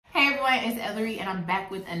it's Ellery, and I'm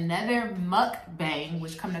back with another mukbang,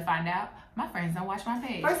 which come to find out, my friends don't watch my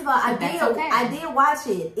page. First of all, so I did watch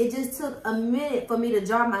it. It just took a minute for me to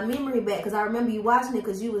jog my memory back because I remember you watching it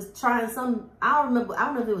because you was trying some, I don't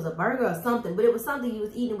know if it was a burger or something, but it was something you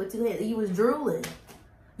was eating with two hands. You was drooling.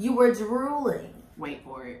 You were drooling. Wait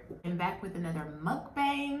for it. And back with another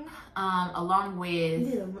mukbang, along with...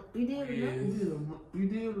 You did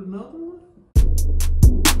another one?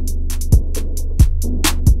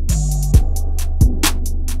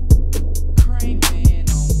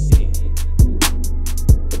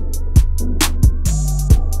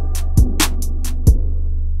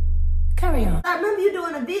 Carry on. I remember you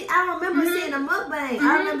doing a video. I don't remember seeing a mukbang.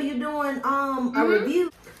 I remember you doing a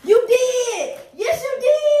review. You did. Yes, you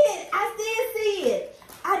did. I did see it.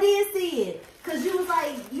 I did see it. Cause you was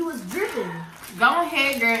like, you was dripping. Go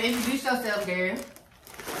ahead, girl. Introduce yourself, girl.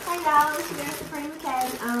 Hey y'all, it's your girl Supreme K.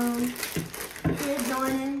 Here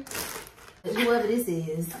joining whoever this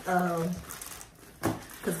is.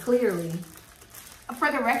 Cause clearly,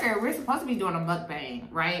 for the record, we're supposed to be doing a mukbang,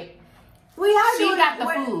 right? We are. She got the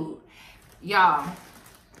food, y'all.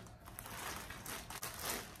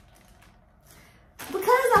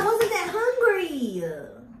 Because I wasn't that hungry.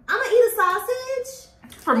 I'm gonna eat a sausage.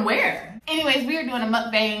 From where? Anyways, we are doing a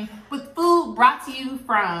mukbang with food brought to you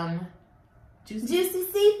from Juicy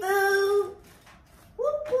Seafood.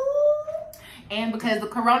 Whoop, whoop. And because of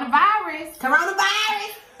coronavirus.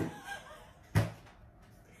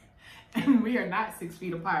 And we are not 6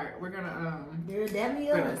 feet apart. We're gonna Girl, dap me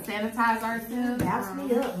we're up. gonna sanitize ourselves. Dap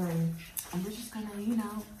me up, honey. And we're just gonna, you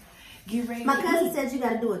know, get ready. My cousin said you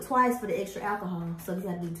gotta do it twice for the extra alcohol. So we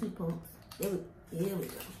gotta do 2 pumps. Here we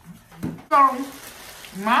go. So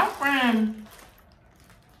my friend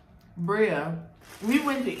Bria, we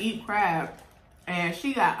went to eat crab and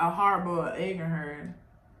she got a hard-boiled egg in hers,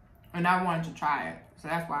 and I wanted to try it, so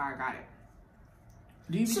that's why I got it.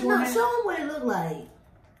 Do you Show them what it look like.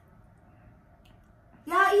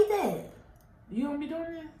 Y'all eat that. You gonna be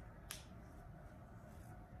doing this?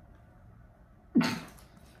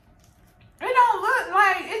 It don't look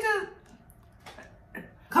like it just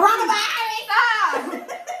Coronavirus. It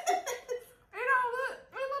don't look.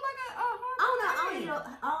 It look like a hard.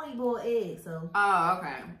 I don't eat boiled eggs, so. Oh,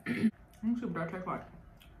 okay. Let me see what that tastes like.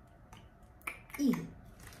 Eat it.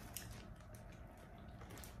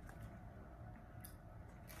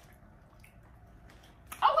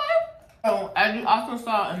 So, as you also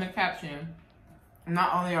saw in the caption,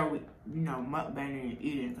 not only are we, you know, mukbanging and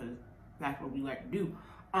eating, because that's what we like to do,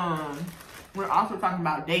 we're also talking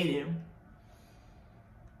about dating.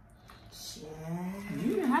 Shit.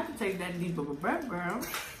 You didn't have to take that deep of a breath, girl.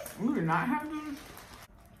 You did not have to.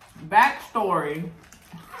 Backstory.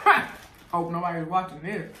 Hope nobody's watching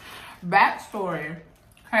this. Backstory.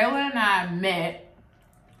 Kayla and I met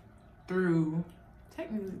through,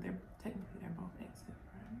 technically they're both exes,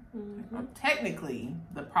 right? Well, technically,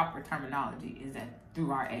 the proper terminology is that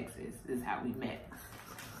through our exes is how we met.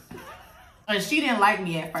 And she didn't like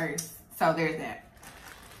me at first, so there's that.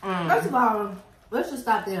 First of all, let's just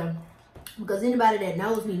stop there. Because anybody that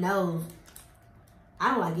knows me knows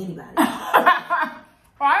I don't like anybody.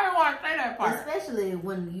 Well, I didn't want to say that part. Especially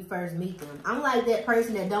when you first meet them. I'm like that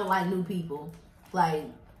person that don't like new people. Like,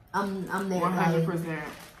 I'm that 100%. Like,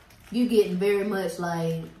 you getting very much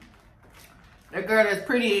like the girl that's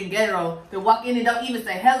pretty and ghetto that walk in and don't even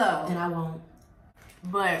say hello. And I won't.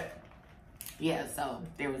 But yeah, so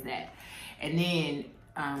there was that. And then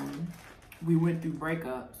we went through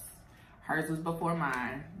breakups. Hers was before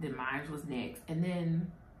mine, then mine was next. And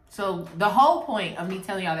then, so the whole point of me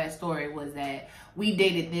telling y'all that story was that we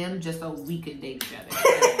dated them just so we could date each other.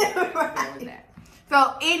 That was that.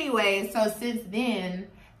 So anyway, so since then,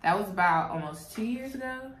 that was about almost 2 years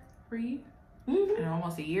ago for you. And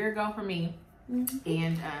almost a year ago for me.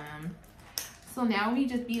 And so now we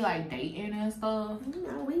just be like dating and stuff. You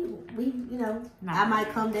know, we you know, I might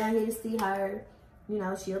come down here to see her. You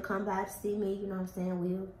know, she'll come by to see me. You know what I'm saying?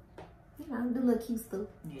 We'll, you know, do a little cute stuff.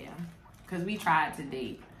 Yeah, because we tried to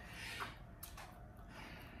date.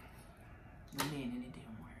 But then it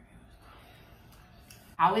didn't work.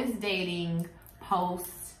 I was dating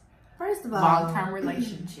post First of all, long-term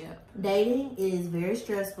relationship. Dating is very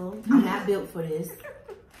stressful. I'm not built for this.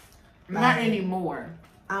 Not anymore.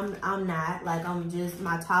 I'm not. Like, I'm just,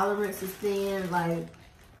 my tolerance is thin. Like,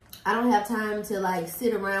 I don't have time to like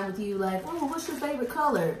sit around with you like, oh, what's your favorite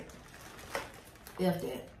color? F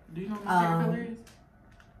that. Do you know what my favorite color is?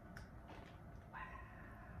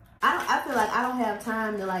 I feel like I don't have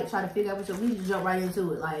time to like try to figure out what we just jump right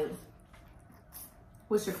into it. Like,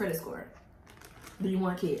 what's your credit score? Do you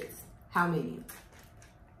want kids? How many?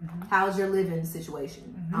 How's your living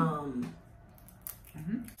situation?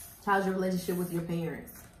 How's your relationship with your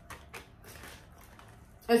parents?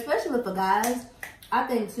 Especially for guys, I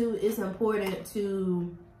think too, it's important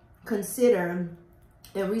to consider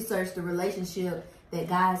and research the relationship that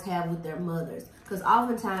guys have with their mothers. Because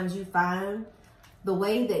oftentimes you find the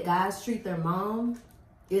way that guys treat their mom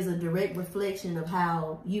is a direct reflection of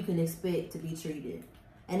how you can expect to be treated.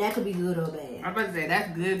 And that could be good or bad. I'm about to say,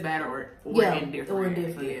 that's good, bad, or indifferent. Or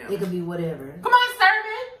indifferent. Yeah. It could be whatever. Come on,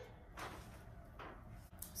 servant!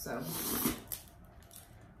 So,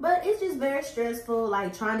 but it's just very stressful,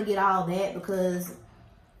 like, trying to get all that, because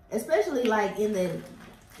especially, like, in the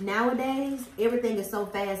nowadays, everything is so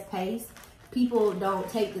fast-paced. People don't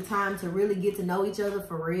take the time to really get to know each other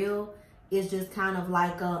for real. It's just kind of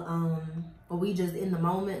like a, or we just in the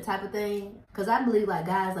moment type of thing. Because I believe, like,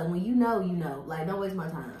 guys, like, when you know, you know. Like, don't waste my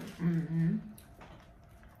time.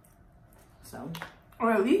 So.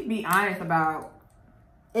 Or at least be honest about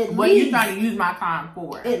what you trying to use my time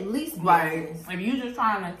for. At least be honest. If you just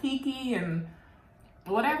trying to kiki and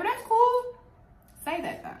whatever, that's cool. Say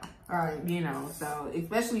that, though. All right. You know, so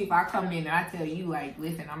especially if I come in and I tell you, like,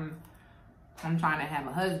 listen, I'm trying to have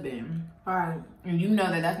a husband. All right. And you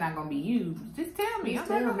know that that's not going to be you. Just tell me. I'm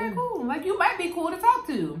like, okay, cool. Like, you might be cool to talk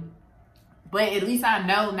to. But at least I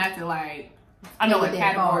know not to, like, I know what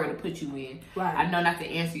category to put you in. Right. I know not to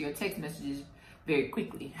answer your text messages very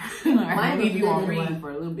quickly. I leave you on read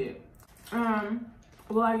for a little bit.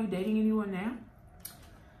 Well, are you dating anyone now?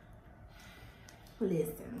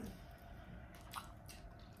 Listen.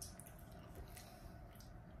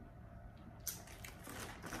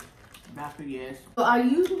 That's a yes. So are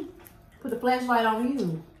you, put the flashlight on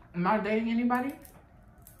you. Am I dating anybody?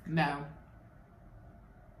 No.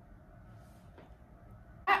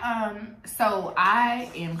 So I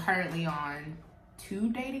am currently on 2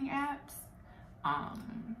 dating apps.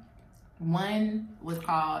 One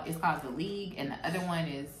it's called The League, and the other one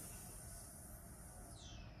is,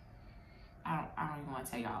 I don't even want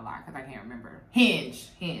to tell y'all a lot because I can't remember. Hinge.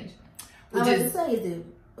 I was to say, is it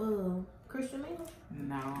Christian Mingle?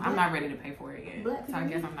 No, I'm not ready to pay for it yet. So I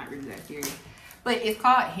guess I'm not really that serious. But it's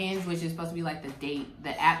called Hinge, which is supposed to be like the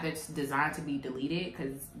app that's designed to be deleted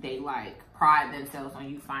because they like pride themselves on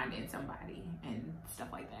you finding somebody and stuff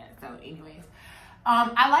like that. So anyways,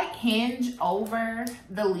 I like Hinge over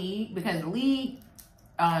The League because The League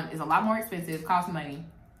is a lot more expensive, costs money.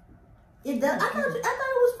 It does. I thought it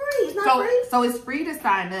was free. It's not free. So it's free to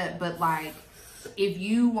sign up, but like if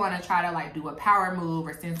you want to try to like do a power move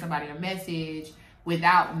or send somebody a message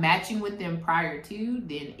without matching with them prior to,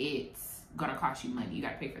 then it's gonna cost you money. You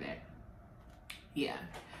gotta pay for that. Yeah.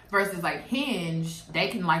 Versus like Hinge, they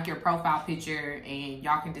can like your profile picture and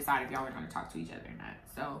y'all can decide if y'all are gonna talk to each other or not.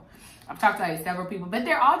 So I've talked to like several people, but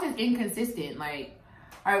they're all just inconsistent. Like,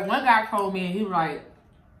 all right, one guy told me and he was like,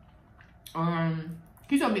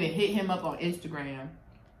 he told me to hit him up on Instagram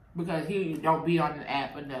because he don't be on the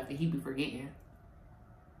app enough and he be forgetting.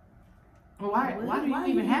 Well, why do you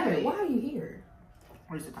even have it? Why are you here?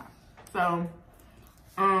 Where's the time?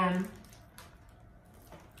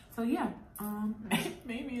 So yeah,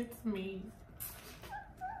 maybe it's me.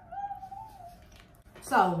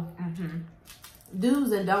 So,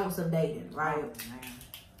 do's and don'ts of dating, right? Oh, man.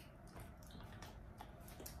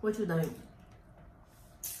 What you think?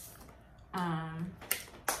 I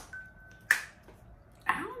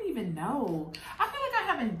don't even know. I feel like I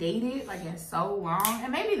haven't dated like in so long,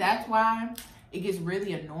 and maybe that's why it gets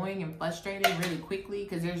really annoying and frustrating really quickly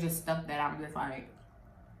because there's just stuff that I'm just like.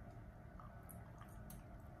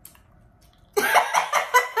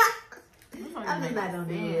 I'm just not gonna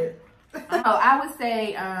do it. I would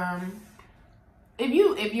say,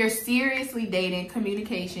 if you're seriously dating,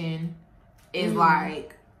 communication is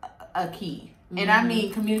like a key. And I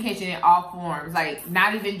mean communication in all forms. Like,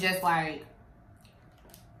 not even just like,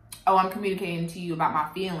 oh, I'm communicating to you about my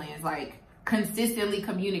feelings. Like, consistently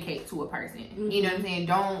communicate to a person. You know what I'm saying?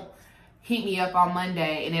 Don't hit me up on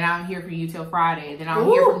Monday and then I don't hear from you till Friday. Then I don't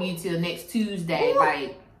hear from you till next Tuesday.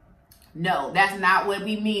 Like, no, that's not what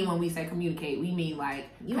we mean when we say communicate. We mean like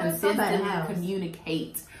consistently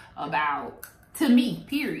communicate about, to me,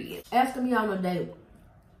 period. After me on a date,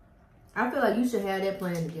 I feel like you should have that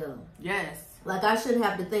plan together. Yes. Like, I shouldn't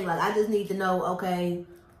have to think. Like, I just need to know, okay,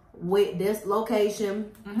 with this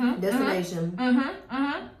location, destination,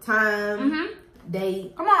 time,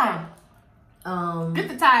 date. Come on. Get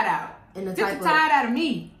the tide out. And the Get the tide out of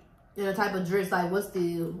me. And the type of dress, like,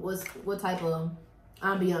 what type of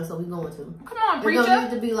ambiance are we going to? Come on, preacher. It don't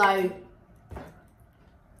need to be like,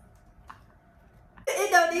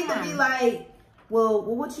 it don't need to be like, well,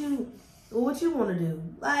 what you Well, what you want to do?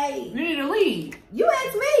 Like, you need to lead. You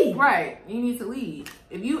asked me. Right. You need to lead.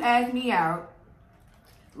 If you ask me out,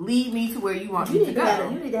 lead me to where you want me to go.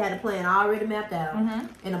 You need to have a plan already mapped out.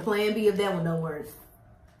 And a plan B if that one don't work.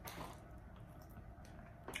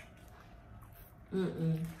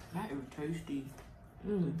 That is tasty.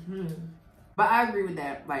 But I agree with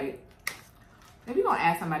that. Like, if you're gonna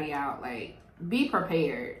ask somebody out, like, be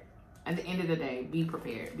prepared. At the end of the day, be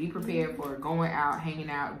prepared. Be prepared for going out, hanging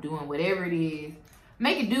out, doing whatever it is.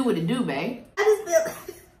 Make it do what it do, babe. I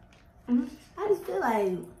just feel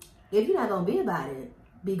like if you're not gonna be about it,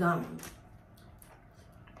 be gone.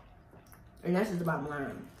 And that's just the bottom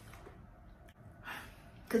line.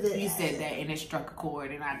 You said that and it struck a chord,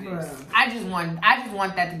 and I just want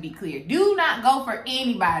that to be clear. Do not go for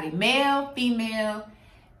anybody, male, female,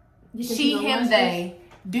 she, him, they.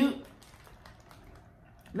 Do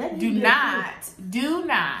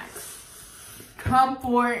not come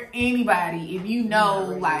for anybody if you know,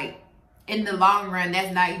 like, in the long run,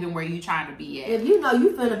 that's not even where you're trying to be at. If you know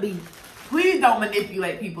you finna be, please don't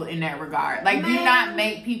manipulate people in that regard. Like, do not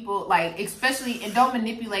make people, like, especially, and don't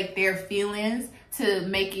manipulate their feelings to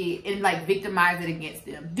make it and like victimize it against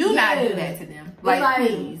them. Do not do that to them. Like,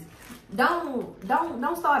 please. Don't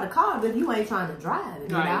start a car if you ain't trying to drive. You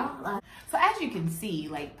know? Like, so as you can see,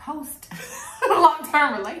 like, post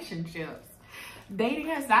long-term relationships, dating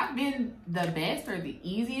has not been the best or the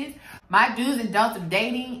easiest. My do's and don'ts of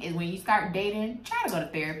dating is when you start dating, try to go to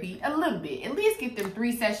therapy a little bit. At least get them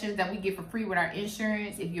 3 sessions that we get for free with our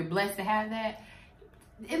insurance. If you're blessed to have that,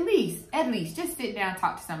 at least just sit down,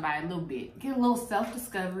 talk to somebody a little bit. Get a little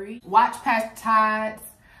self-discovery. Watch Pastor Todd's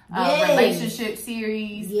relationship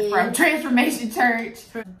series from Transformation Church.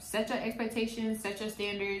 Set your expectations, set your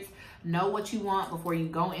standards. Know what you want before you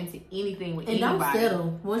go into anything with anybody. And don't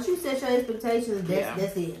settle. Once you set your expectations,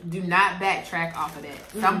 that's it. Do not backtrack off of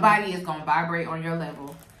that. Somebody is gonna vibrate on your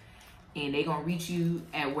level, and they're gonna reach you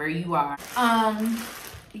at where you are.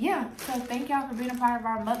 Yeah. So thank y'all for being a part of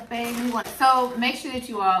our mukbang. So make sure that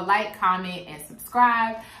you all like, comment, and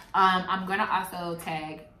subscribe. I'm gonna also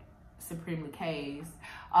tag Supremely K's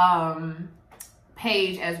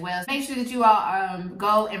page as well. Make sure that you all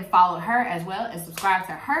go and follow her as well and subscribe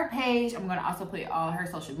to her page. I'm gonna also put all her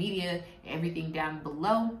social media and everything down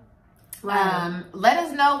below. Let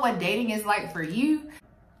us know what dating is like for you.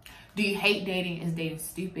 Do you hate dating? Is dating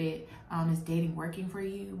stupid? Is dating working for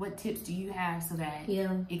you? What tips do you have so that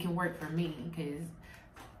it can work for me? Because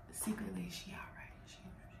secretly she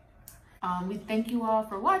alright. We thank you all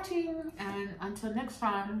for watching, and until next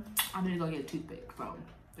time, I'm gonna go get a toothpick. So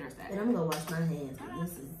there's that. And I'm gonna wash my hands.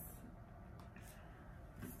 This is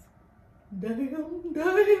damn.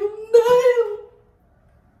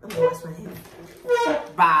 I'm gonna wash my hands.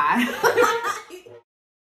 Bye.